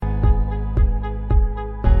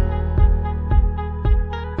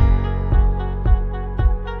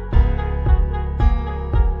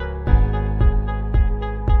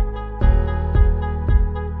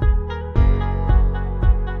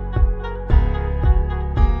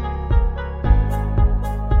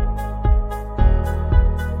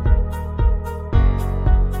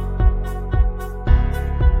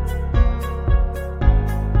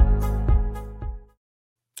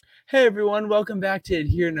Hey everyone, welcome back to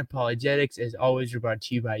Adherent Apologetics. As always, we're brought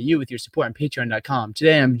to you by you with your support on patreon.com.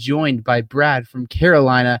 Today I'm joined by Brad from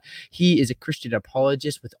Carolina. He is a Christian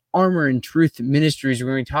apologist with Armor and Truth Ministries.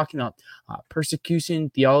 We're going to be talking about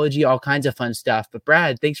persecution, theology, all kinds of fun stuff. But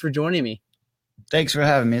Brad, thanks for joining me. Thanks for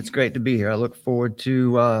having me. It's great to be here. I look forward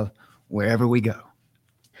to wherever we go.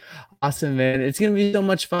 Awesome, man. It's going to be so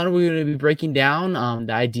much fun. We're going to be breaking down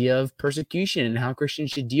the idea of persecution and how Christians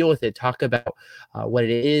should deal with it. Talk about what it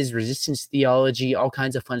is, resistance theology, all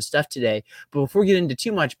kinds of fun stuff today. But before we get into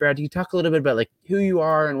too much, Brad, can you talk a little bit about like who you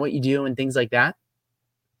are and what you do and things like that?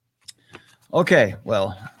 Okay,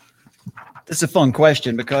 well, this is a fun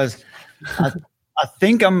question because I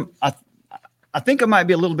think I might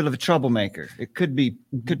be a little bit of a troublemaker. It could be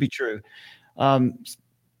true.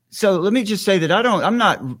 So let me just say that I'm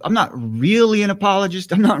not really an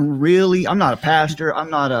apologist. I'm not a pastor. I'm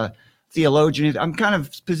not a theologian. I'm kind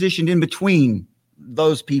of positioned in between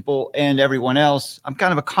those people and everyone else. I'm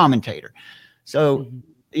kind of a commentator. So,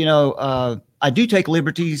 I do take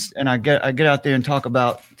liberties and I get out there and talk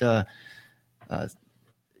about,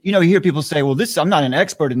 you hear people say, well, I'm not an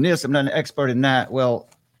expert in this. I'm not an expert in that. Well,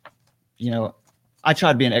 I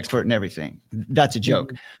try to be an expert in everything. That's a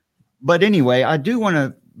joke. But anyway, I do want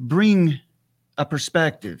to bring a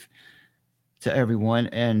perspective to everyone.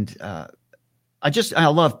 And I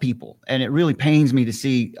love people. And it really pains me to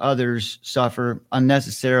see others suffer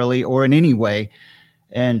unnecessarily or in any way.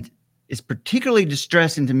 And it's particularly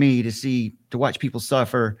distressing to me to watch people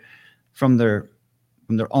suffer from their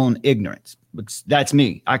own ignorance. Because that's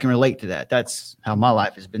me. I can relate to that. That's how my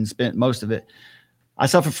life has been spent, most of it. I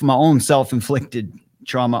suffer from my own self-inflicted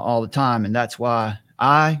trauma all the time. And that's why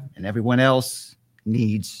I and everyone else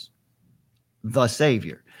needs the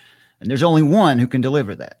Savior. And there's only one who can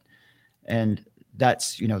deliver that. And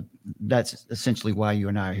that's essentially why you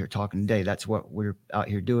and I are here talking today. That's what we're out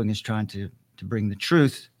here doing, is trying to bring the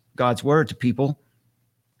truth, God's word, to people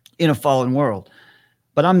in a fallen world.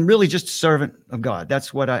 But I'm really just a servant of God.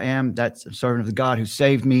 That's what I am. That's a servant of the God who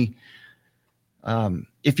saved me.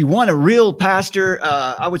 If you want a real pastor,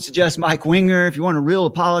 I would suggest Mike Winger. If you want a real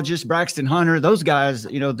apologist, Braxton Hunter, those guys,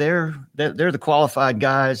 they're the qualified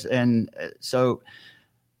guys. And so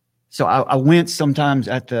I wince sometimes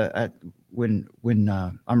when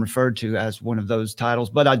I'm referred to as one of those titles,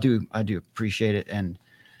 but I do appreciate it. And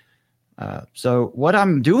so what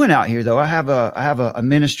I'm doing out here, though, I have a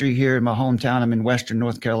ministry here in my hometown. I'm in Western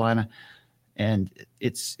North Carolina, and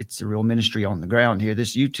it's a real ministry on the ground here.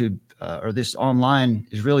 This YouTube or this online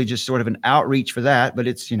is really just sort of an outreach for that, but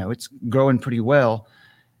it's growing pretty well.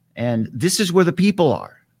 And this is where the people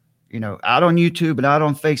are, out on YouTube and out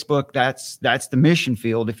on Facebook. That's the mission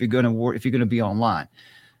field if you're going to be online.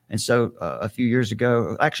 And so a couple years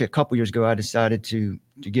ago, I decided to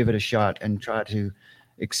give it a shot and try to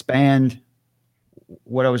expand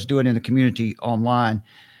what I was doing in the community online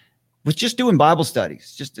with just doing Bible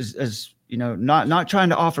studies, just as not trying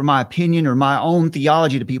to offer my opinion or my own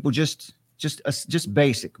theology to people, just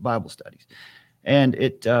basic Bible studies. And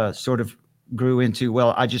it sort of grew into,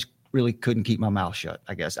 well, I just really couldn't keep my mouth shut.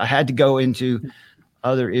 I guess I had to go into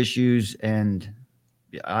other issues, and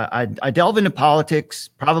I delve into politics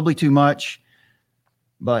probably too much,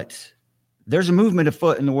 but there's a movement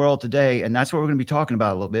afoot in the world today, and that's what we're going to be talking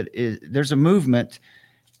about a little bit. There's a movement,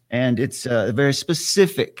 and it's a very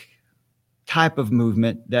specific type of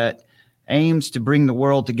movement that aims to bring the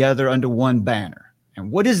world together under one banner.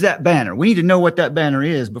 And what is that banner? We need to know what that banner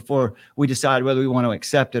is before we decide whether we want to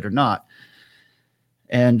accept it or not.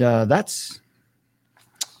 And this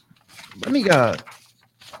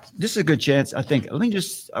is a good chance, I think. I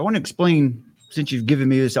want to explain, since you've given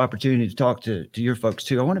me this opportunity to talk to your folks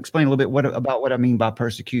too, I want to explain a little bit about what I mean by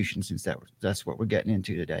persecution, since that's what we're getting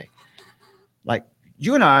into today. Like,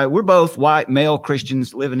 you and I, we're both white male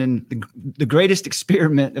Christians living in the greatest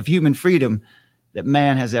experiment of human freedom that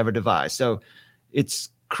man has ever devised. So it's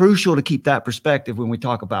crucial to keep that perspective when we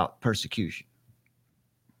talk about persecution.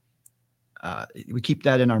 We keep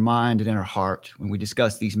that in our mind and in our heart when we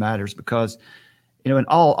discuss these matters, because, in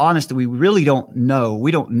all honesty, we really don't know. We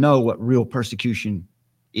don't know what real persecution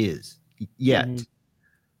is yet. Mm-hmm.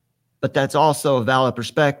 But that's also a valid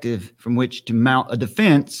perspective from which to mount a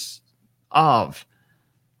defense of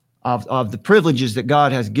the privileges that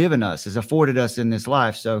God has given us, has afforded us in this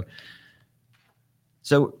life. So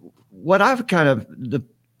what the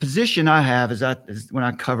position I have is when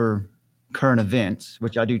I cover current events,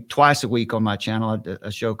 which I do twice a week on my channel,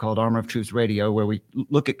 a show called Armor of Truth Radio, where we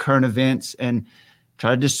look at current events and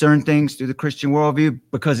try to discern things through the Christian worldview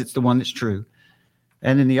because it's the one that's true.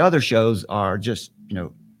 And then the other shows are just,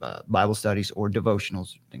 Bible studies or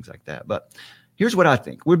devotionals, things like that. But here's what I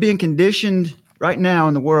think. We're being conditioned right now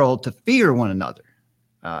in the world to fear one another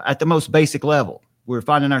at the most basic level. We're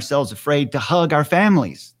finding ourselves afraid to hug our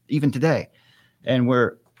families, even today. And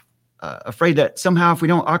we're afraid that somehow if we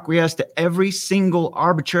don't acquiesce to every single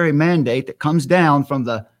arbitrary mandate that comes down from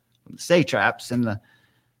the satraps and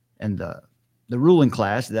the ruling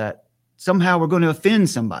class, that somehow we're going to offend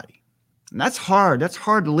somebody. And that's hard. That's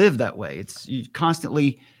hard to live that way. You're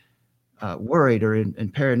constantly worried or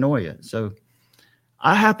in paranoia. So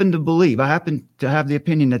I happen to have the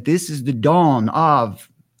opinion that this is the dawn of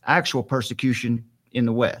actual persecution in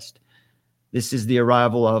the West. This is the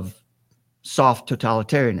arrival of soft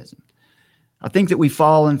totalitarianism. I think that we've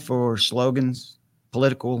fallen for slogans,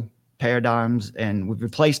 political paradigms, and we've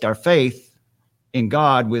replaced our faith in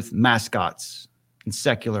God with mascots and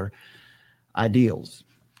secular ideals.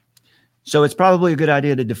 So it's probably a good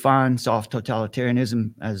idea to define soft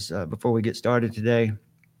totalitarianism as before we get started today.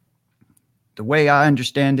 The way I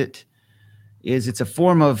understand it is it's a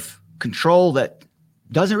form of control that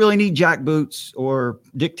doesn't really need jackboots or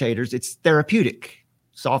dictators. It's therapeutic.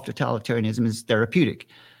 Soft totalitarianism is therapeutic.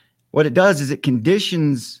 What it does is it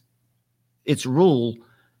conditions its rule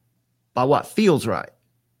by what feels right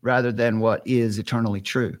rather than what is eternally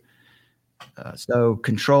true. So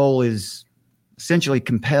control is essentially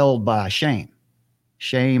compelled by shame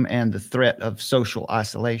and the threat of social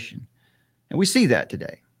isolation. And we see that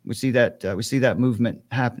today. We see that movement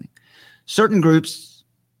happening. Certain groups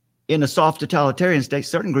in a soft totalitarian state,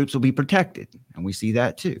 certain groups will be protected. And we see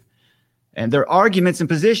that too. And their arguments and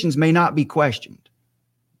positions may not be questioned.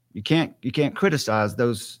 You can't criticize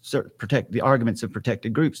the arguments of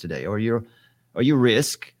protected groups today, or you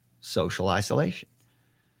risk social isolation.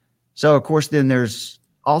 So of course, then there's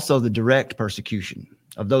also the direct persecution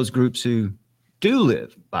of those groups who do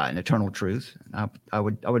live by an eternal truth. And I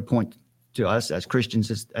would point to us as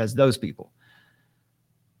Christians as those people.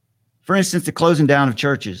 For instance, the closing down of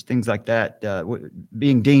churches, things like that,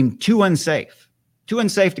 being deemed too unsafe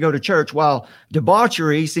to go to church, while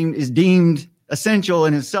debauchery is deemed essential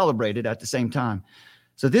and is celebrated at the same time.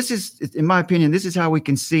 So this is, in my opinion, this is how we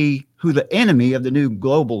can see who the enemy of the new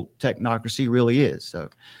global technocracy really is. So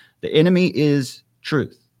the enemy is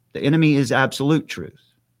truth. The enemy is absolute truth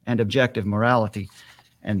and objective morality.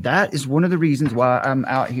 And that is one of the reasons why I'm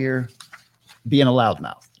out here being a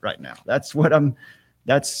loudmouth right now. That's what I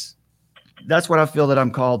feel that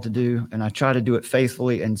I'm called to do. And I try to do it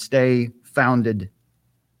faithfully and stay founded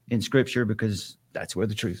in Scripture, because that's where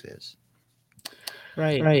the truth is.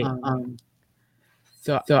 Right.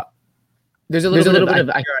 So there's a little bit of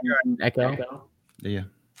echo. Yeah.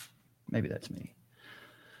 Maybe that's me.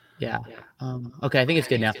 Yeah. Okay. I think it's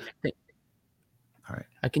good now. All right.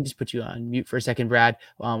 I can just put you on mute for a second, Brad,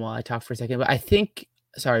 while I talk for a second. But I think,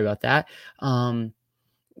 sorry about that.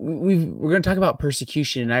 We're going to talk about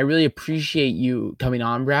persecution, and I really appreciate you coming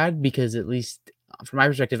on, Brad, because at least from my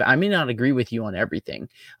perspective, I may not agree with you on everything,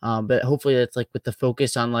 but hopefully that's like with the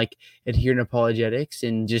focus on like adherent apologetics,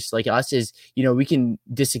 and just like us is, we can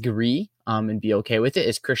disagree and be okay with it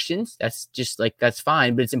as Christians. That's just like, that's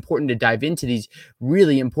fine, but it's important to dive into these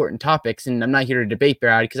really important topics. And I'm not here to debate,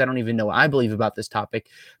 Brad, because I don't even know what I believe about this topic,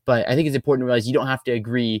 but I think it's important to realize you don't have to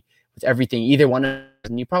agree with everything, either one of them,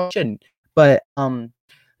 and you probably shouldn't. But I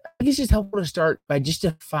think it's just helpful to start by just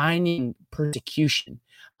defining persecution,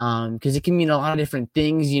 because it can mean a lot of different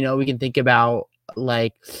things. We can think about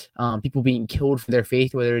like people being killed for their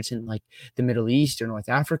faith, whether it's in like the Middle East or North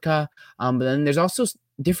Africa. But then there's also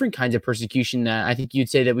different kinds of persecution that I think you'd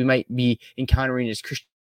say that we might be encountering as Christians,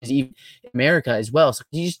 even in America as well. So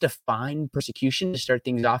can you just define persecution to start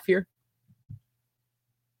things off here?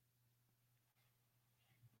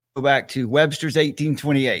 Go back to Webster's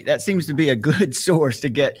 1828. That seems to be a good source to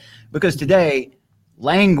get, because today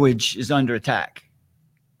language is under attack,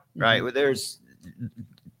 right? Mm-hmm.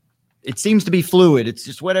 It seems to be fluid. It's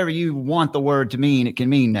just whatever you want the word to mean, it can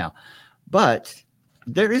mean now. But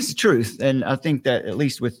there is truth. And I think that at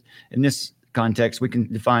least in this context, we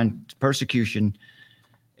can define persecution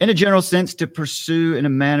in a general sense to pursue in a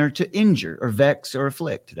manner to injure or vex or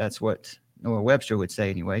afflict. That's what Noah Webster would say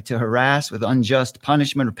anyway, to harass with unjust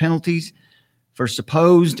punishment or penalties for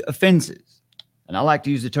supposed offenses. And I like to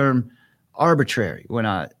use the term arbitrary when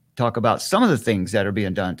I talk about some of the things that are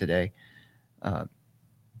being done today.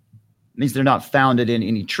 Means they're not founded in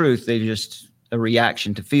any truth. They're just a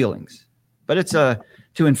reaction to feelings. But it's to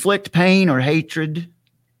inflict pain or hatred,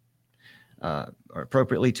 or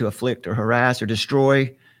appropriately to afflict or harass or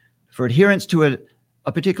destroy for adherence to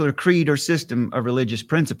a particular creed or system of religious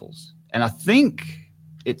principles. And I think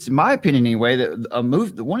it's my opinion anyway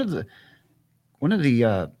that one of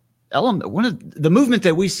the element, one of the movement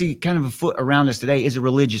that we see kind of afoot around us today is a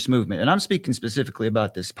religious movement. And I'm speaking specifically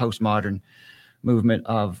about this postmodern movement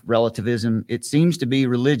of relativism. It seems to be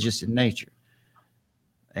religious in nature.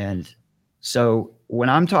 And so when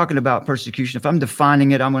I'm talking about persecution, if I'm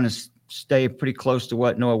defining it, I'm going to stay pretty close to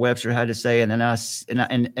what Noah Webster had to say. And then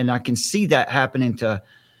I can see that happening to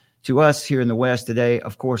us here in the West today.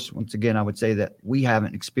 Of course, once again, I would say that we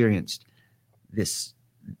haven't experienced this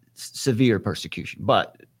severe persecution,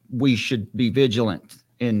 but we should be vigilant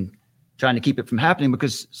in trying to keep it from happening,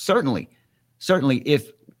 because certainly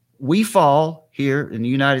if we fall here in the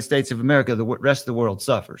United States of America, the rest of the world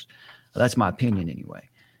suffers. That's my opinion anyway.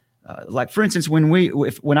 Like, for instance,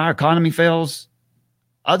 when our economy fails,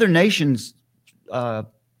 other nations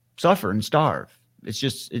suffer and starve. It's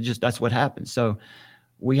just that's what happens. So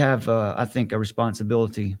we have, I think, a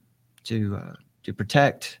responsibility to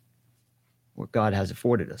protect what God has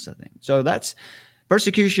afforded us, I think. So that's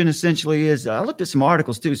persecution essentially is. I looked at some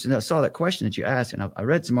articles too, so I saw that question that you asked, and I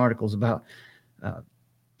read some articles about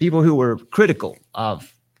people who were critical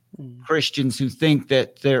of Christians who think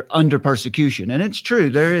that they're under persecution. And it's true.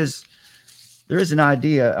 There is an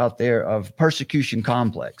idea out there of persecution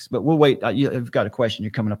complex, but we'll wait. You've got a question.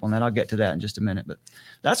 You're coming up on that. I'll get to that in just a minute, but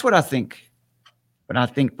that's what I think. When I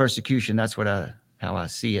think persecution, that's how I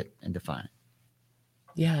see it and define it.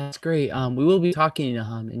 Yeah, that's great. We will be talking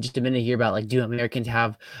in just a minute here about, like, do Americans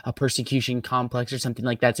have a persecution complex or something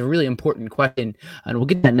like that? It's a really important question, and we'll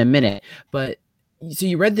get to that in a minute. But so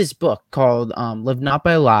you read this book called Live Not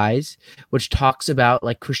by Lies, which talks about,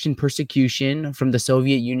 like, Christian persecution from the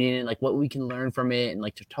Soviet Union and, like, what we can learn from it, and,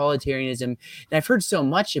 like, totalitarianism. And I've heard so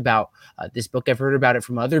much about this book. I've heard about it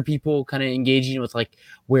from other people kind of engaging with, like,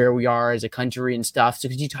 where we are as a country and stuff. So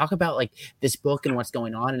could you talk about, like, this book and what's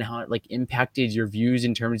going on and how it, like, impacted your views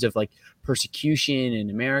in terms of, like, persecution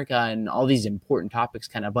in America and all these important topics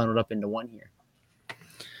kind of bundled up into one here?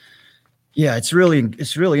 Yeah, it's really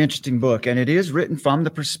interesting book, and it is written from the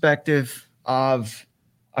perspective of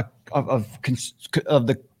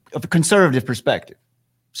the conservative perspective.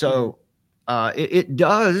 So it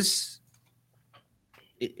does.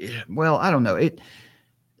 Well, I don't know.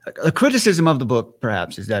 A criticism of the book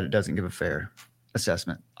perhaps is that it doesn't give a fair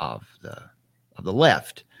assessment of the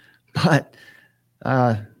left, but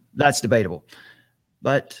that's debatable.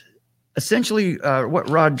 But essentially, what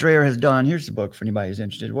Rod Dreher has done, here's the book for anybody who's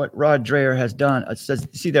interested. What Rod Dreher has done, it says,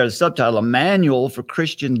 see there's a subtitle, A Manual for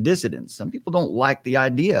Christian Dissidents. Some people don't like the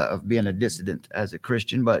idea of being a dissident as a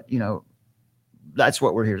Christian, but, that's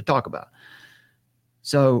what we're here to talk about.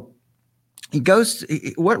 So he goes,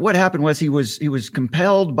 what happened was he was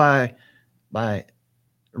compelled by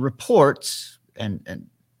reports and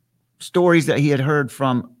stories that he had heard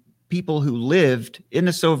from people who lived in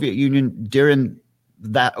the Soviet Union during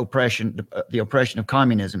that oppression, the oppression of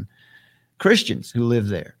communism, Christians who lived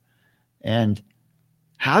there. And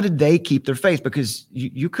how did they keep their faith? Because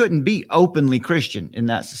you couldn't be openly Christian in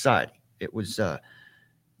that society. It was,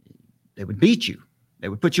 they would beat you. They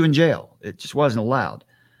would put you in jail. It just wasn't allowed.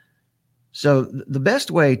 So the best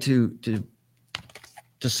way to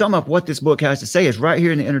sum up what this book has to say is right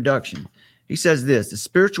here in the introduction. He says this: the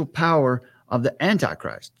spiritual power of the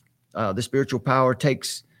Antichrist. The spiritual power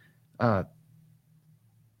takes,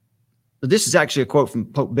 this is actually a quote from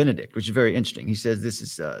Pope Benedict, which is very interesting. He says this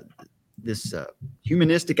is this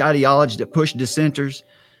humanistic ideology that pushed dissenters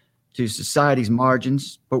to society's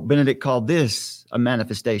margins. Pope Benedict called this a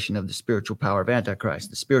manifestation of the spiritual power of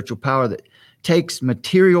Antichrist, the spiritual power that takes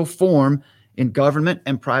material form in government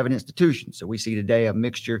and private institutions. So we see today a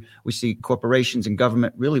mixture. We see corporations and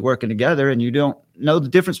government really working together, and you don't know the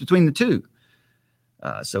difference between the two.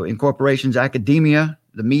 So in corporations, academia,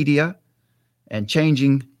 the media, and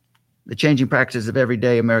the changing practices of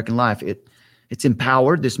everyday American life. It's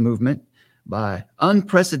empowered, this movement, by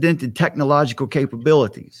unprecedented technological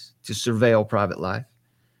capabilities to surveil private life.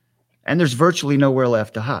 And there's virtually nowhere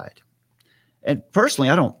left to hide. And personally,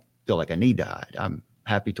 I don't feel like I need to hide. I'm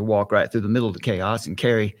happy to walk right through the middle of the chaos and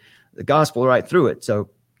carry the gospel right through it.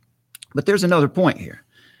 But there's another point here.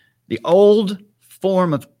 The old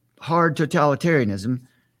form of hard totalitarianism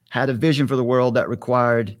had a vision for the world that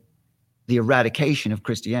required the eradication of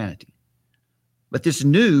Christianity. But this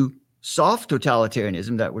new soft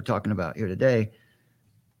totalitarianism that we're talking about here today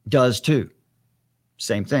does too.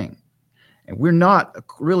 Same thing. And we're not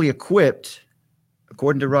really equipped,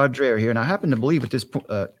 according to Rod Dreher here, and I happen to believe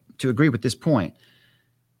to agree with this point,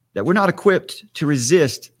 that we're not equipped to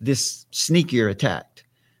resist this sneakier attack.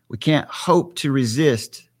 We can't hope to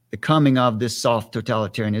resist the coming of this soft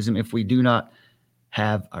totalitarianism if we do not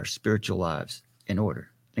have our spiritual lives in order.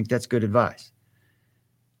 I think that's good advice.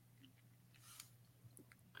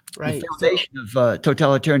 Right. foundation of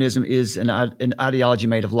totalitarianism is an ideology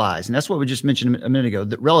made of lies, and that's what we just mentioned a minute ago.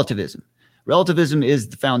 That relativism. Relativism is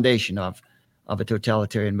the foundation of a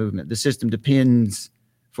totalitarian movement. The system depends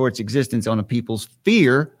for its existence on a people's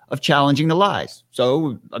fear of challenging the lies.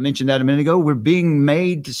 So I mentioned that a minute ago. We're being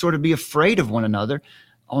made to sort of be afraid of one another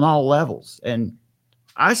on all levels, and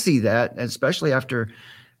I see that, especially after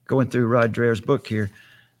going through Rod Dreher's book here.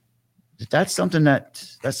 That's something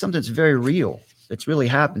that's very real. It's really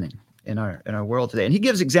happening in our world today. And he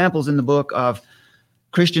gives examples in the book of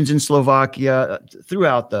Christians in Slovakia,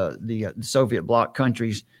 throughout the Soviet bloc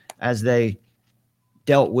countries, as they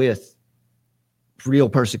dealt with real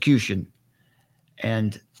persecution.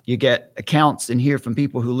 And you get accounts in here from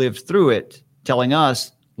people who lived through it telling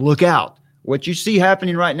us, look out. What you see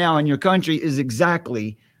happening right now in your country is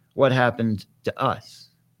exactly what happened to us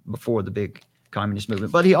before the big communist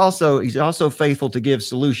movement. But he's also faithful to give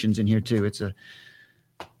solutions in here too. It's a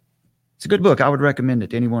good book. I would recommend it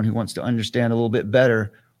to anyone who wants to understand a little bit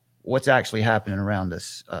better what's actually happening around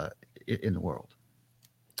us in the world.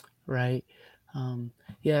 Right.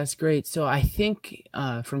 Yeah, that's great. So I think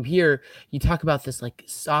from here, you talk about this like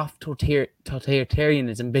soft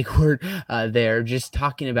totalitarianism, big word there, just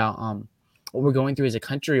talking about what we're going through as a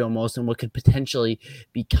country almost, and what could potentially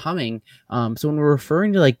be coming. So when we're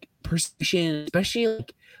referring to like persecution, especially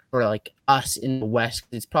like for like us in the West,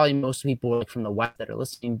 it's probably most people like from the West that are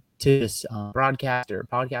listening to this broadcast or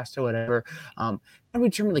podcast or whatever. How do we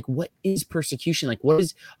determine like what is persecution? Like what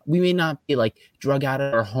is, we may not be like drug out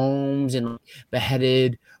of our homes and like,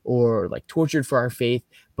 beheaded or like tortured for our faith,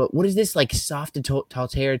 but what is this like soft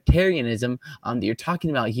totalitarianism that you're talking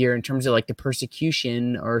about here in terms of like the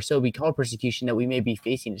persecution, or so we call persecution, that we may be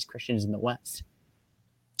facing as Christians in the West?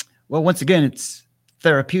 Well, once again, it's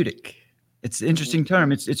therapeutic. It's an interesting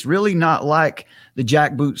term. It's really not like the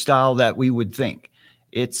jackboot style that we would think.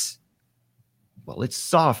 It's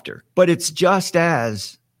softer, but it's just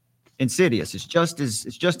as insidious. It's just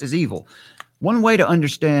as evil. One way to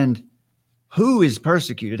understand who is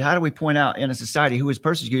persecuted, how do we point out in a society who is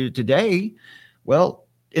persecuted today? Well,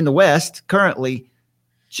 in the West currently,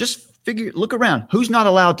 just look around. Who's not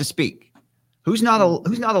allowed to speak? Who's not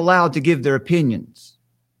allowed to give their opinions?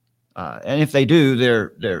 And if they do,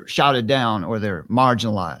 they're shouted down or they're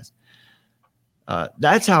marginalized.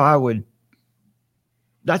 That's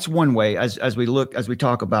one way as we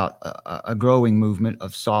talk about a growing movement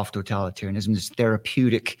of soft totalitarianism, this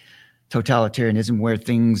therapeutic totalitarianism where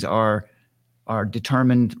things are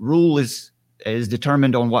determined, rule is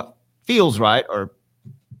determined on what feels right, or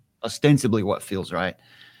ostensibly what feels right.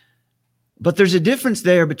 But there's a difference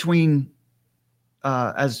there between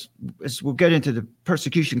as we'll get into the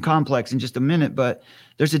persecution complex in just a minute, but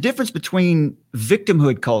there's a difference between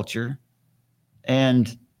victimhood culture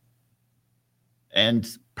and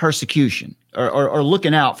persecution, or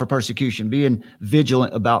looking out for persecution, being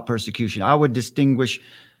vigilant about persecution. I would distinguish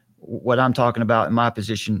what I'm talking about in my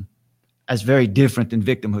position as very different than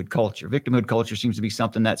victimhood culture. Victimhood culture seems to be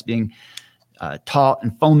something that's being taught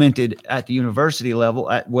and fomented at the university level,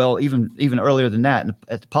 even earlier than that,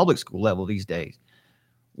 at the public school level these days,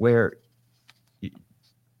 where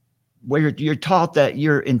you're taught that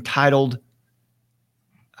you're entitled,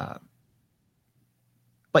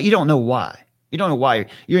 but you don't know why. You don't know why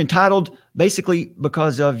you're entitled, basically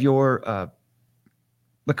because of your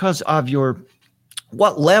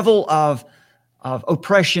what level of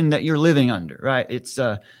oppression that you're living under, right? It's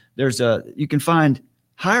you can find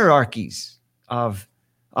hierarchies of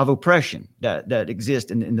oppression that exist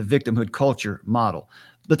in the victimhood culture model.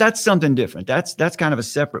 But that's something different. That's kind of a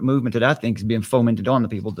separate movement that I think is being fomented on the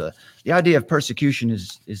people. The idea of persecution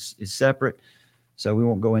is separate. So we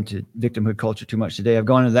won't go into victimhood culture too much today. I've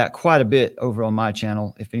gone into that quite a bit over on my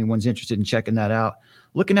channel. If anyone's interested in checking that out,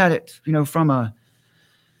 looking at it, from a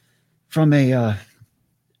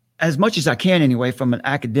as much as I can anyway, from an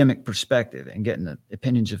academic perspective, and getting the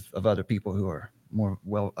opinions of other people who are more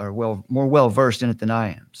well versed in it than I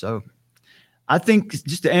am. So I think,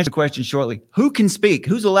 just to answer the question shortly, who can speak?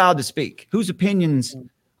 Who's allowed to speak? Whose opinions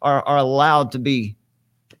are allowed to be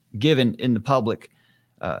given in the public,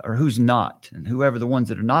 or who's not? And whoever the ones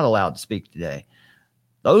that are not allowed to speak today,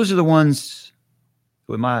 those are the ones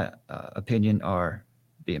who, in my opinion, are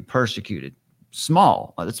being persecuted.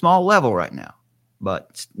 At a small level right now,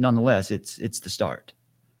 but nonetheless, it's the start.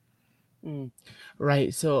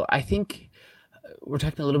 Right. So I think we're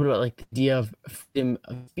talking a little bit about like the idea of freedom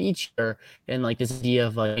of speech, and like this idea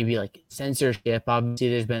of like maybe like censorship. Obviously,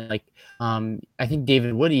 there's been like I think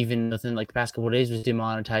David Wood, even within like the past couple of days, was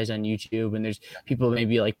demonetized on YouTube, and there's people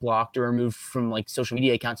maybe like blocked or removed from like social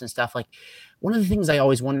media accounts and stuff. Like, one of the things I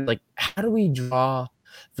always wonder, like, how do we draw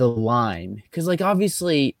the line? Because like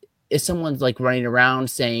obviously, if someone's like running around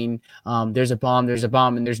saying there's a bomb,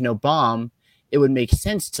 and there's no bomb, it would make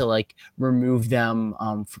sense to like remove them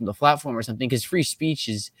from the platform or something. Because free speech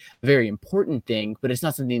is a very important thing, but it's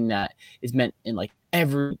not something that is meant in like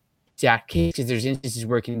every exact case, because there's instances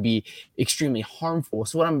where it can be extremely harmful.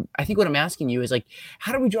 So I think what I'm asking you is like,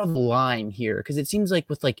 how do we draw the line here? Because it seems like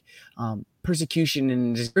with like persecution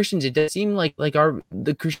and Christians, it does seem like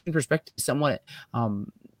the Christian perspective is somewhat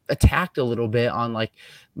attacked a little bit on like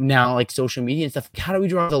now like social media and stuff. How do we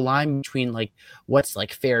draw the line between like what's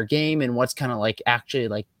like fair game and what's kind of like actually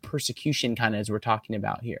like persecution, kind of as we're talking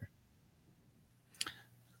about here?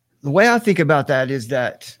 The way I think about that is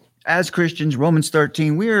that as Christians, Romans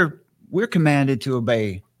 13, we're commanded to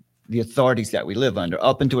obey the authorities that we live under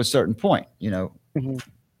up until a certain point. You know,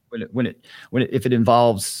 if it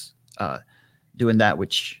involves doing that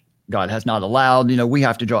which God has not allowed, you know, we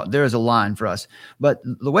have to draw. There is a line for us. But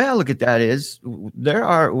the way I look at that is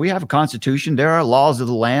we have a constitution. There are laws of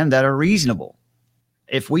the land that are reasonable.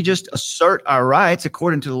 If we just assert our rights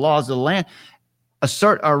according to the laws of the land,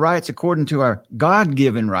 assert our rights according to our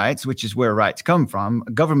God-given rights, which is where rights come from.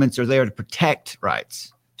 Governments are there to protect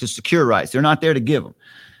rights, to secure rights. They're not there to give them.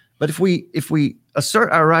 But if we assert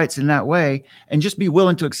our rights in that way and just be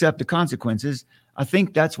willing to accept the consequences, I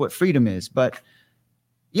think that's what freedom is. But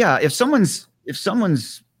yeah, if someone's,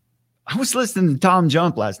 I was listening to Tom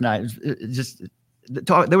Jump last night.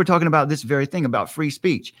 They were talking about this very thing about free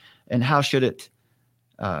speech and how should it,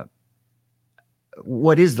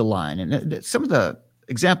 what is the line? And some of the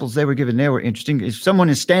examples they were given there were interesting. If someone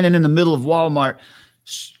is standing in the middle of Walmart,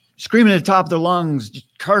 screaming at the top of their lungs,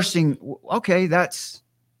 cursing, okay, that's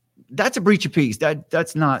a breach of peace.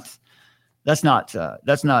 That's not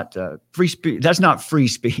free speech. That's not free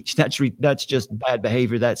speech. That's just bad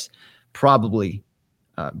behavior. That's probably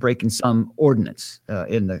breaking some ordinance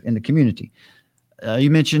in the community.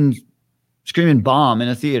 You mentioned screaming bomb in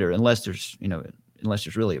a theater, unless there's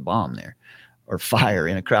really a bomb there, or fire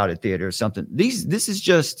in a crowded theater or something. These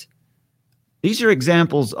are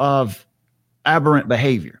examples of aberrant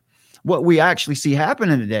behavior. What we actually see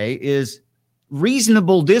happening today is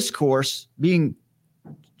reasonable discourse being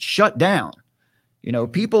shut down. You know,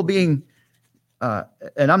 people being,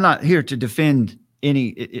 and I'm not here to defend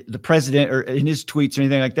the president or in his tweets or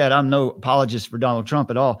anything like that. I'm no apologist for Donald Trump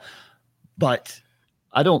at all, but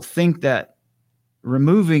I don't think that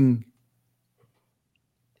removing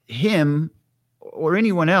him or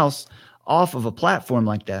anyone else off of a platform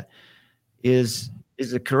like that is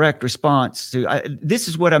a correct response to. This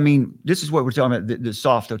is what I mean. This is what we're talking about, the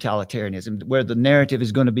soft totalitarianism, where the narrative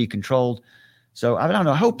is going to be controlled. So I don't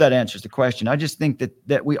know. I hope that answers the question. I just think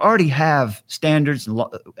that we already have standards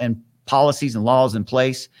and policies and laws in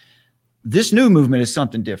place. This new movement is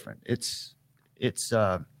something different.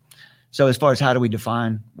 So as far as how do we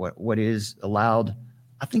define what is allowed,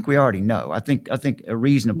 I think we already know. I think a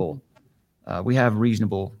reasonable. We have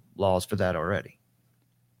reasonable laws for that already.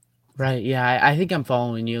 Right. Yeah. I think I'm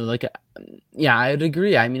following you. Like, yeah, I would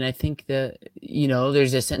agree. I mean, I think that,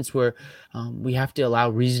 there's a sense where we have to allow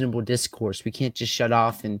reasonable discourse. We can't just shut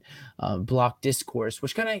off and block discourse,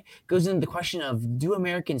 which kind of goes into the question of, do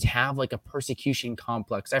Americans have like a persecution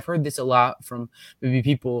complex? I've heard this a lot from maybe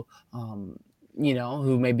people,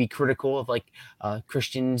 who may be critical of like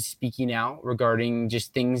Christians speaking out regarding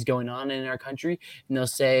just things going on in our country. And they'll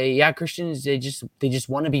say, yeah, Christians, they just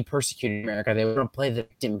want to be persecuted in America. They want to play the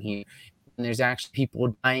victim here. And there's actually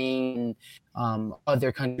people dying in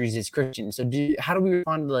other countries as Christians. So how do we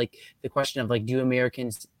respond to like the question of like, do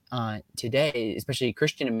Americans today, especially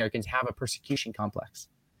Christian Americans, have a persecution complex?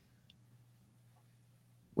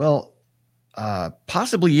 Well,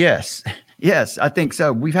 possibly, yes. Yes, I think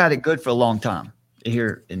so. We've had it good for a long time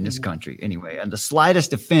here in this country anyway. And the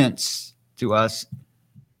slightest offense to us,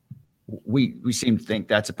 we seem to think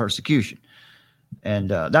that's a persecution. And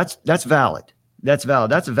that's valid. That's valid.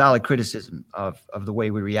 That's a valid criticism of the way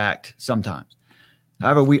we react sometimes.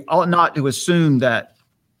 However, we ought not to assume that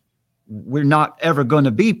we're not ever going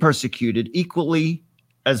to be persecuted equally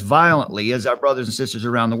as violently as our brothers and sisters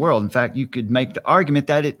around the world. In fact, you could make the argument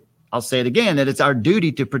that I'll say it again, that it's our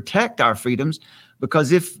duty to protect our freedoms,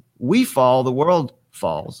 because if we fall, the world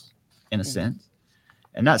falls in a sense.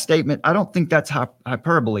 And that statement, I don't think that's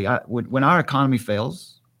hyperbole. When our economy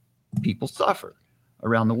fails, people suffer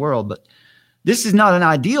around the world. But this is not an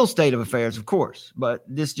ideal state of affairs, of course, but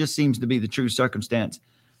this just seems to be the true circumstance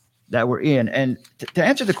that we're in. And to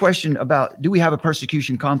answer the question about, do we have a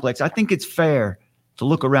persecution complex? I think it's fair to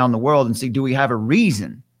look around the world and see, do we have a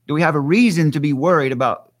reason? Do we have a reason to be worried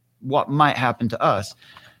about what might happen to us?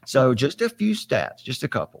 So just a few stats, just a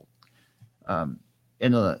couple.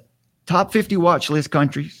 in the top 50 watch list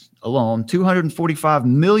countries alone, 245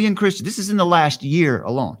 million Christians. This is in the last year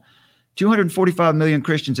alone. 245 million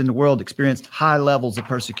Christians in the world experienced high levels of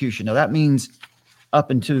persecution. Now, that means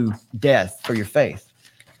up into death for your faith,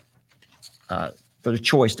 for the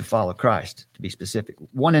choice to follow Christ, to be specific.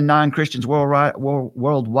 1 in 9 Christians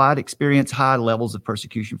worldwide experience high levels of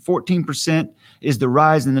persecution. 14% is the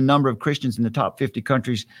rise in the number of Christians in the top 50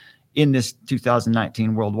 countries in this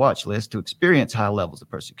 2019 World Watch List to experience high levels of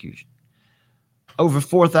persecution. Over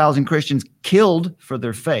 4,000 Christians killed for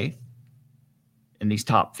their faith in these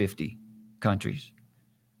top 50 countries.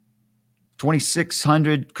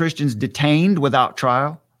 2,600 Christians detained without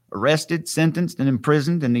trial, arrested, sentenced, and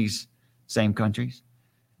imprisoned in these same countries.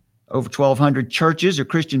 Over 1,200 churches or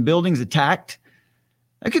Christian buildings attacked.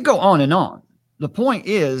 I could go on and on. The point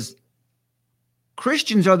is,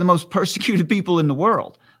 Christians are the most persecuted people in the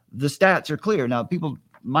world. The stats are clear. Now,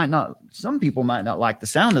 some people might not like the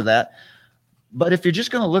sound of that, but if you're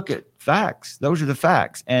just going to look at facts, those are the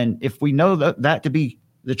facts. And if we know that to be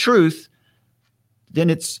the truth, then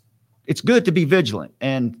it's good to be vigilant.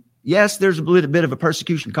 And yes, there's a little bit of a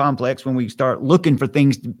persecution complex when we start looking for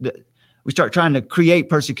things. We start trying to create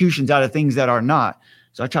persecutions out of things that are not.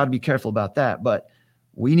 So I try to be careful about that. But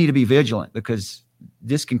we need to be vigilant because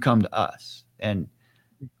this can come to us. And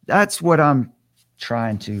that's what I'm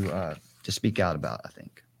trying to speak out about, I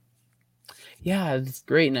think. Yeah, that's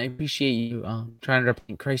great. And I appreciate you trying to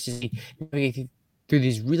represent Christ as he navigates through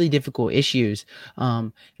these really difficult issues.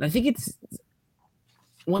 And I think it's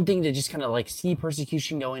one thing to just kind of like see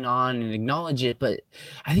persecution going on and acknowledge it. But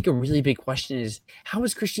I think a really big question is, how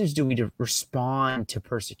as Christians do we to respond to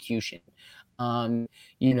persecution?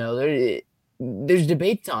 There's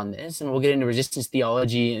debates on this, and we'll get into resistance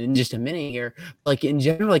theology in just a minute here. Like in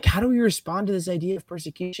general, like how do we respond to this idea of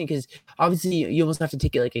persecution? Because obviously you almost have to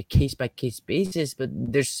take it like a case by case basis, but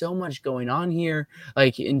there's so much going on here.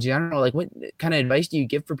 Like in general, like what kind of advice do you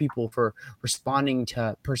give for people for responding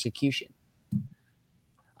to persecution?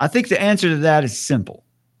 I think the answer to that is simple.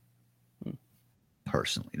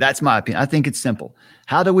 Personally, that's my opinion. I think it's simple.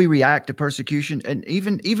 How do we react to persecution? And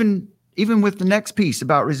even with the next piece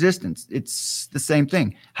about resistance, it's the same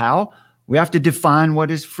thing. How? We have to define what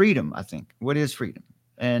is freedom, I think. What is freedom?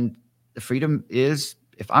 And the freedom is,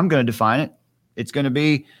 if I'm going to define it, it's going to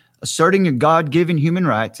be asserting your God-given human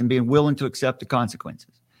rights and being willing to accept the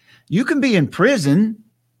consequences. You can be in prison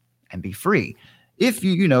and be free if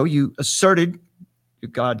you asserted your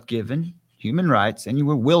God-given human rights and you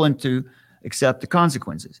were willing to accept the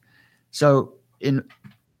consequences. So in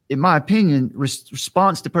my opinion,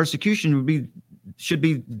 response to persecution should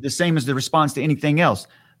be the same as the response to anything else.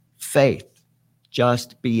 Faith.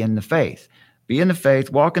 Just be in the faith. Be in the faith,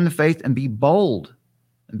 walk in the faith, and be bold.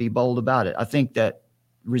 And be bold about it. I think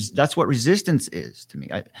that's what resistance is to me.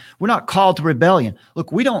 We're not called to rebellion.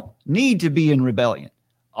 Look, we don't need to be in rebellion.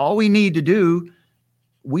 All we need to do,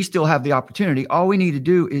 we still have the opportunity. All we need to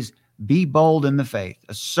do is be bold in the faith,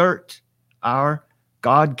 assert our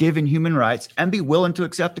God-given human rights, and be willing to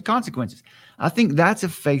accept the consequences. I think that's a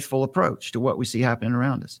faithful approach to what we see happening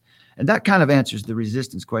around us. And that kind of answers the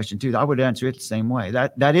resistance question too. I would answer it the same way.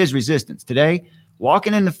 That is resistance. Today,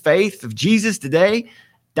 walking in the faith of Jesus today,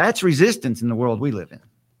 that's resistance in the world we live in.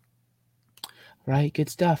 Right. Good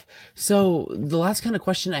stuff. So the last kind of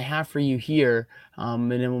question I have for you here,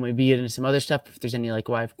 and then we'll maybe get into some other stuff. If there's any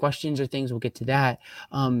live questions or things, we'll get to that.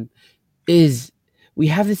 Is we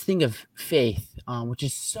have this thing of faith, which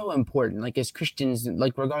is so important. Like as Christians,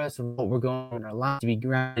 like regardless of what we're going on in our lives, to be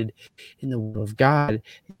grounded in the will of God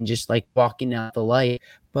and just like walking out the light.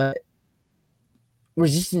 But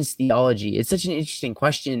resistance theology, it's such an interesting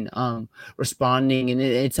question, responding, and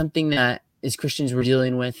it's something that as Christians we're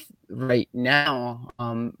dealing with right now.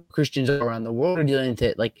 Christians all around the world are dealing with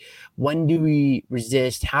it. Like, when do we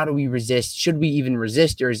resist? How do we resist? Should we even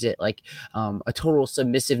resist? Or is it like a total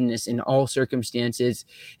submissiveness in all circumstances?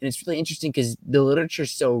 And it's really interesting because the literature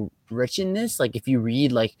is so rich in this. Like if you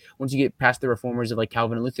read, like once you get past the reformers of like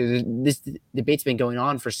Calvin and Luther, this debate's been going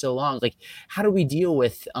on for so long. Like, how do we deal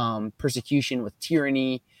with persecution, with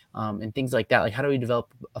tyranny, and things like that? Like, how do we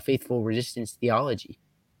develop a faithful resistance theology?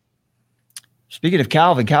 Speaking of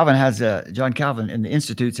Calvin, John Calvin in the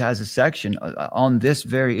Institutes has a section on this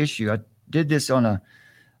very issue. I did this on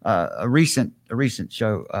a recent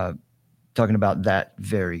show talking about that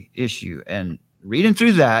very issue, and reading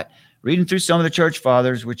through some of the church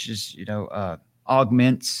fathers, which is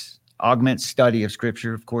augments study of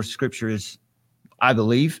Scripture. Of course, Scripture is, I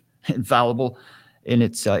believe, infallible in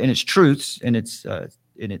its truths, in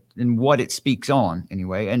what it speaks on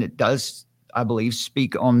anyway, and it does, I believe,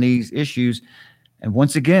 speak on these issues. And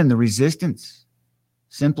once again, the resistance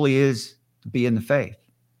simply is to be in the faith,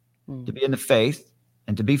 Mm. to be in the faith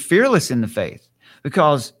and to be fearless in the faith,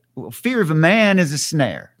 because fear of a man is a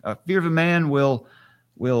snare. Fear of a man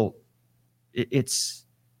it's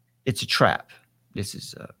a trap. This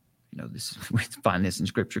is, we find this in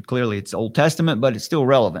Scripture clearly. It's Old Testament, but it's still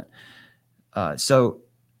relevant. So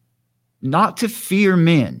not to fear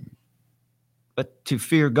men, but to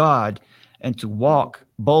fear God and to walk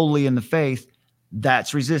boldly in the faith,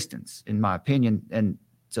 that's resistance, in my opinion. And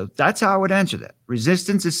so that's how I would answer that.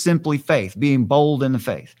 Resistance is simply faith, being bold in the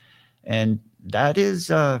faith. And that is,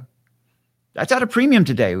 that's at a premium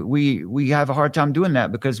today. We have a hard time doing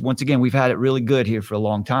that because, once again, we've had it really good here for a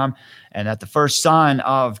long time. And at the first sign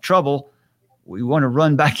of trouble, we want to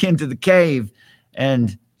run back into the cave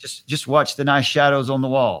and just watch the nice shadows on the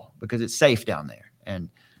wall because it's safe down there. And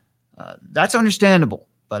that's understandable.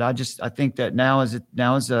 But I think that now is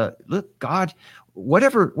look, God,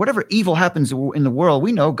 whatever evil happens in the world,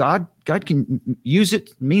 we know God can use it,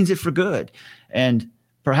 means it for good. And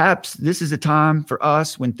perhaps this is a time for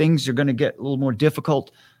us when things are going to get a little more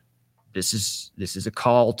difficult. This is a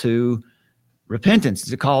call to repentance.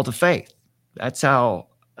 It's a call to faith. That's how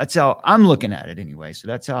I'm looking at it anyway. So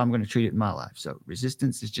that's how I'm going to treat it in my life. So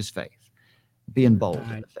resistance is just faith, being bold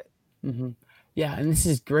in the faith. Mm-hmm. Yeah, and this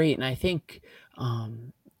is great. And I think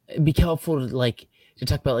it'd be helpful to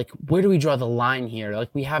talk about where do we draw the line here? Like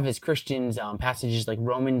we have as Christians passages like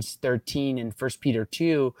Romans 13 and 1 Peter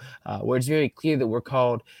 2, where it's very clear that we're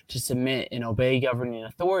called to submit and obey governing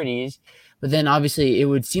authorities. But then obviously it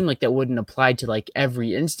would seem like that wouldn't apply to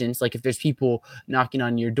every instance. Like if there's people knocking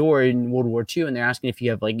on your door in World War II and they're asking if you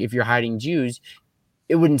have if you're hiding Jews,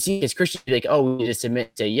 it wouldn't seem as Christians be like, oh, we need to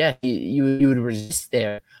submit to, yeah, you would resist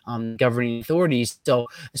their governing authorities. So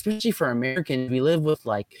especially for Americans, we live with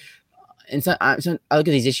and so I look at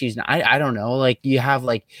these issues and I don't know, you have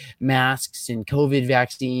masks and COVID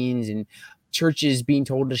vaccines and churches being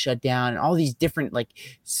told to shut down and all these different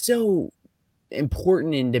so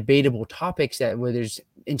important and debatable topics where there's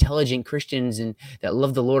intelligent Christians and that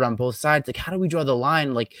love the Lord on both sides. How do we draw the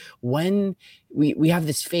line? When we have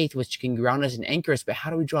this faith which can ground us and anchor us, but how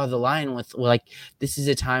do we draw the line with this is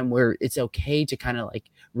a time where it's okay to kind of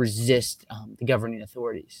resist the governing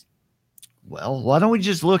authorities? Well, why don't we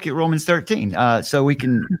just look at Romans 13 so we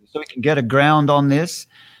can get a ground on this.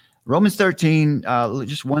 Romans 13,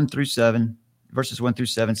 just 1 through 7, verses 1 through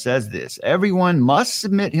 7 says this: everyone must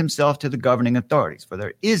submit himself to the governing authorities, for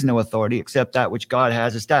there is no authority except that which God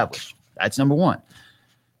has established. That's number one.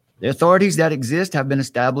 The authorities that exist have been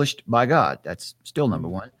established by God. That's still number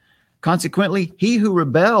one. Consequently, he who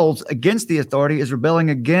rebels against the authority is rebelling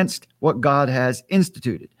against what God has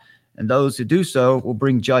instituted, and those who do so will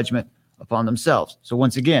bring judgment upon themselves. So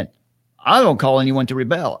once again, I don't call anyone to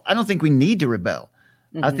rebel. I don't think we need to rebel.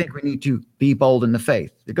 Mm-hmm. I think we need to be bold in the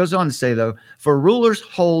faith. It goes on to say, though, for rulers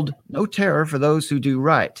hold no terror for those who do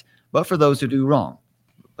right, but for those who do wrong.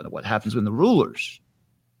 But what happens when the rulers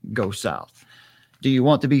go south? Do you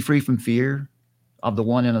want to be free from fear of the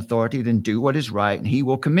one in authority? Then do what is right, and he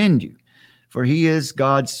will commend you. For he is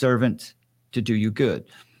God's servant to do you good.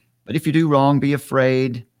 But if you do wrong, be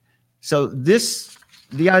afraid. So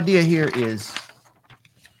the idea here is,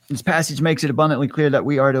 this passage makes it abundantly clear that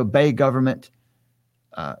we are to obey government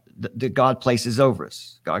that God places over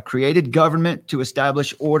us. God created government to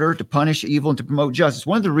establish order, to punish evil, and to promote justice.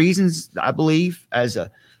 One of the reasons I believe,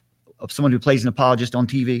 of someone who plays an apologist on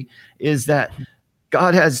TV, is that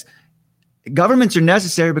governments are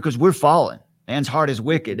necessary because we're fallen. Man's heart is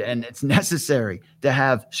wicked, and it's necessary to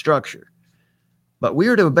have structure. But we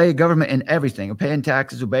are to obey government in everything, paying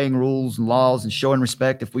taxes, obeying rules and laws, and showing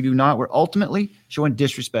respect. If we do not, we're ultimately showing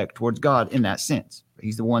disrespect towards God in that sense.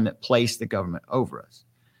 He's the one that placed the government over us.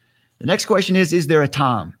 The next question is there a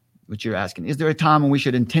time, which you're asking, is there a time when we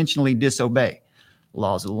should intentionally disobey the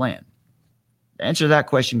laws of the land? The answer to that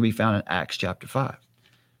question can be found in Acts chapter 5,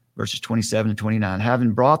 verses 27 and 29.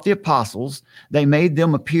 Having brought the apostles, they made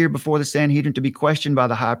them appear before the Sanhedrin to be questioned by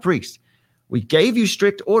the high priest. We gave you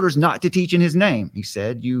strict orders not to teach in his name, he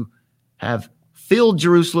said. You have filled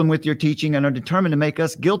Jerusalem with your teaching and are determined to make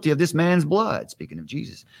us guilty of this man's blood. Speaking of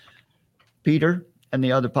Jesus. Peter and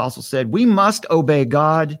the other apostles said, we must obey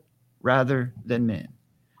God rather than men.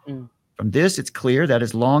 From this, it's clear that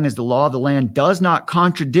as long as the law of the land does not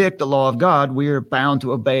contradict the law of God, we are bound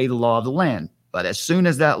to obey the law of the land. But as soon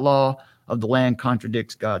as that law of the land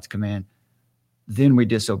contradicts God's command, then we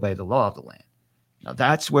disobey the law of the land. Now,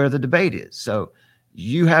 that's where the debate is. So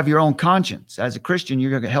you have your own conscience. As a Christian,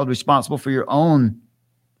 you're held responsible for your own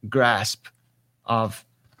grasp of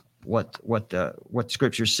what the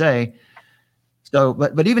scriptures say. So,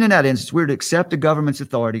 but even in that instance, we're to accept the government's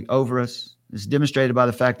authority over us. is demonstrated by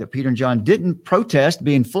the fact that Peter and John didn't protest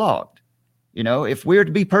being flogged. You know, if we're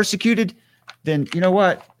to be persecuted, then you know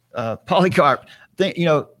what, Polycarp,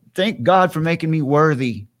 thank God for making me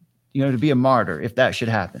worthy, to be a martyr if that should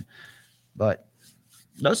happen. But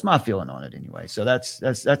that's my feeling on it anyway. So that's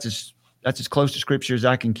as close to scripture as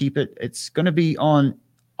I can keep it. It's going to be on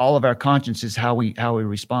all of our consciences how we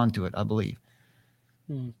respond to it, I believe.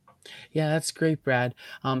 Yeah, that's great, Brad.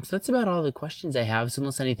 So that's about all the questions I have. So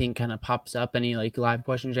unless anything kind of pops up, any like live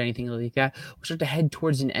questions or anything like that, we'll start to head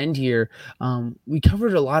towards an end here. We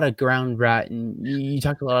covered a lot of ground, Brad, and you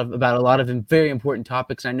talked about a lot of very important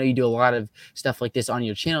topics. I know you do a lot of stuff like this on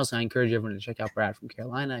your channel, so I encourage everyone to check out Brad from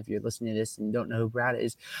Carolina if you're listening to this and don't know who Brad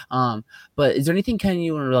is. But is there anything kind of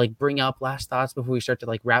you want to like bring up, last thoughts before we start to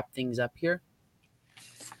like wrap things up here?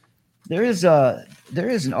 There is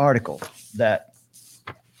an article that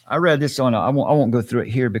I read this on. I won't go through it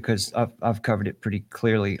here because I've covered it pretty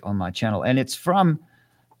clearly on my channel, and it's from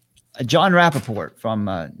John Rappaport from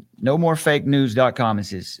NoMoreFakeNews.com is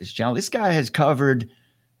his channel. This guy has covered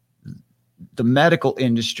the medical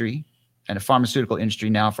industry and the pharmaceutical industry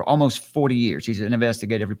now for almost 40 years. He's an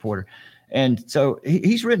investigative reporter, and so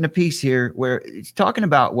he's written a piece here where he's talking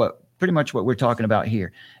about pretty much what we're talking about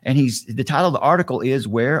here. And the title of the article is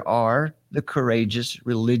 "Where Are the Courageous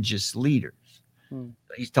Religious Leaders?"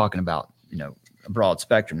 He's talking about, a broad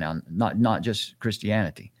spectrum now, not just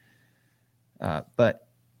Christianity. But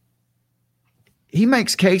he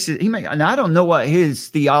makes cases. And I don't know what his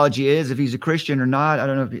theology is, if he's a Christian or not. I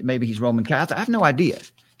don't know if maybe he's Roman Catholic. I have no idea.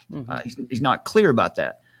 He's not clear about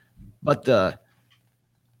that. But the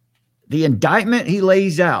indictment he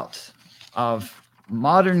lays out of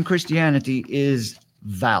modern Christianity is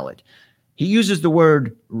valid. He uses the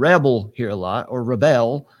word rebel here a lot, or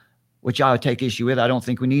rebel, which I would take issue with. I don't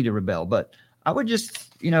think we need to rebel, but I would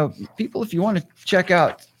just, people, if you want to check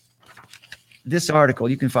out this article,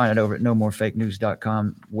 you can find it over at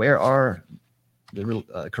NoMoreFakeNews.com. Where are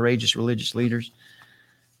the courageous religious leaders?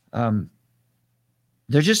 There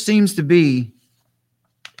just seems to be,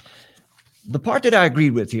 the part that I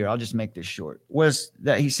agreed with here, I'll just make this short, was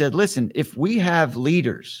that he said, listen, if we have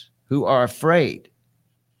leaders who are afraid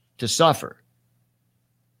to suffer,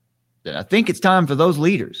 then I think it's time for those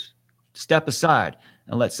leaders step aside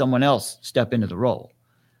and let someone else step into the role.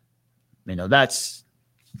 That's,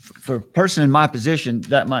 for a person in my position,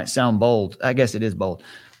 that might sound bold. I guess it is bold,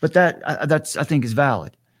 but that's I think is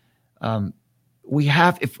valid. We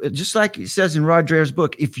have, just like it says in Rod Dreher's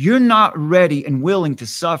book, if you're not ready and willing to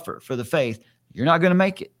suffer for the faith, you're not going to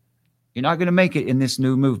make it. You're not going to make it in this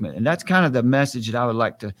new movement. And that's kind of the message that I would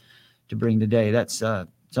like to bring today. That's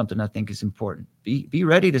something I think is important. Be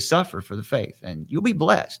ready to suffer for the faith, and you'll be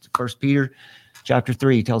blessed. 1 Peter chapter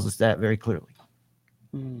 3 tells us that very clearly.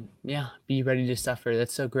 Yeah, be ready to suffer.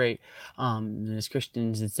 That's so great. As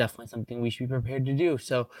Christians, it's definitely something we should be prepared to do.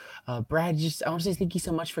 So, Brad, I want to say thank you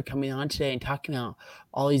so much for coming on today and talking about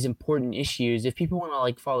all these important issues. If people want to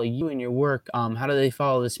like follow you and your work, how do they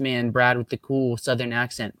follow this man, Brad, with the cool Southern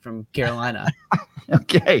accent from Carolina?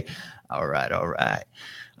 Okay. All right.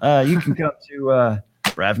 You can come to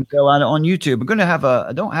Brad from Carolina on YouTube. We're going to have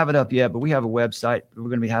I don't have it up yet, but we have a website we're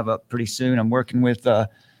going to have up pretty soon. I'm working with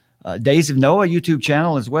Days of Noah YouTube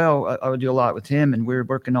channel as well. I would do a lot with him, and we're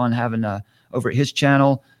working on having over at his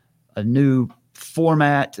channel a new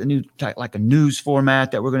format, a new type, like a news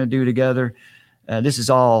format that we're going to do together. This is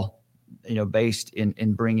all based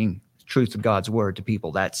in bringing truth of God's word to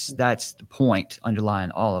people. That's the point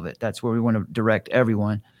underlying all of it. That's where we want to direct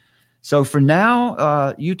everyone. So for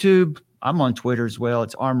now, YouTube, I'm on Twitter as well.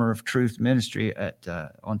 It's Armor of Truth Ministry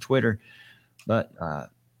on Twitter, but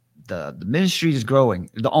the ministry is growing.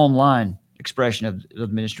 The online expression of the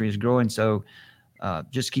ministry is growing. So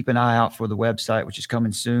just keep an eye out for the website, which is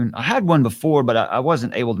coming soon. I had one before, but I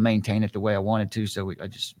wasn't able to maintain it the way I wanted to. So I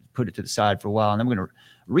just put it to the side for a while, and I'm going to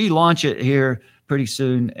relaunch it here pretty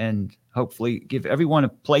soon, and hopefully give everyone a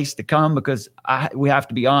place to come, because we have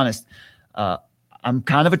to be honest. I'm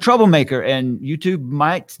kind of a troublemaker, and YouTube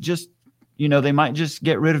might just, they might just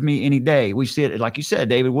get rid of me any day. We see it, like you said,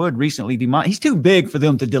 David Wood recently he's too big for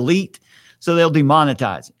them to delete, so they'll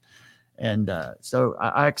demonetize it. And so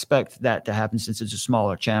I expect that to happen, since it's a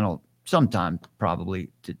smaller channel, sometime probably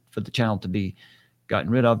for the channel to be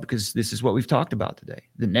gotten rid of, because this is what we've talked about today.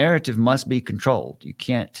 The narrative must be controlled. You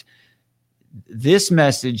can't, this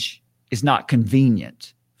message is not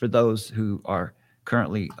convenient for those who are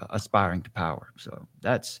currently aspiring to power. So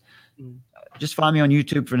that's, just find me on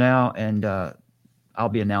YouTube for now, and I'll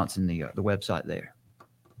be announcing the website there.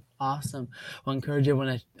 Awesome. Well, I encourage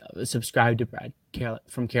everyone to subscribe to Brad.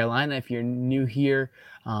 from Carolina. If you're new here,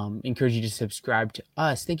 encourage you to subscribe to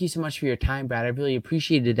us. Thank you so much for your time, Brad. I really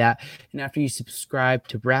appreciated that. And after you subscribe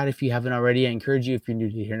to Brad, if you haven't already, I encourage you, if you're new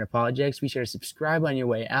to Here in Apologetics, be sure to subscribe on your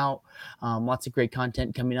way out. Lots of great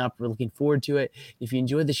content coming up. We're looking forward to it. If you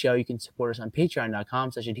enjoyed the show, you can support us on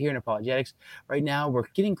patreon.com/Here in Apologetics. Right now, we're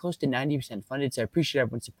getting close to 90% funded, so I appreciate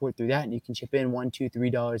everyone's support through that. And you can chip in $1, $2,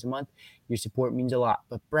 $3 a month. Your support means a lot.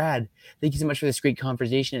 But Brad, thank you so much for this great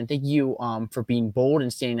conversation, and thank you for being bold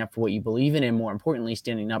and standing up for what you believe in, and more importantly,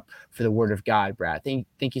 standing up for the Word of God, Brad.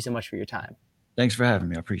 Thank you so much for your time. Thanks for having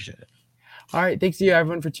me. I appreciate it. All right. Thanks to you,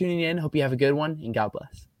 everyone, for tuning in. Hope you have a good one, and God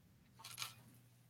bless.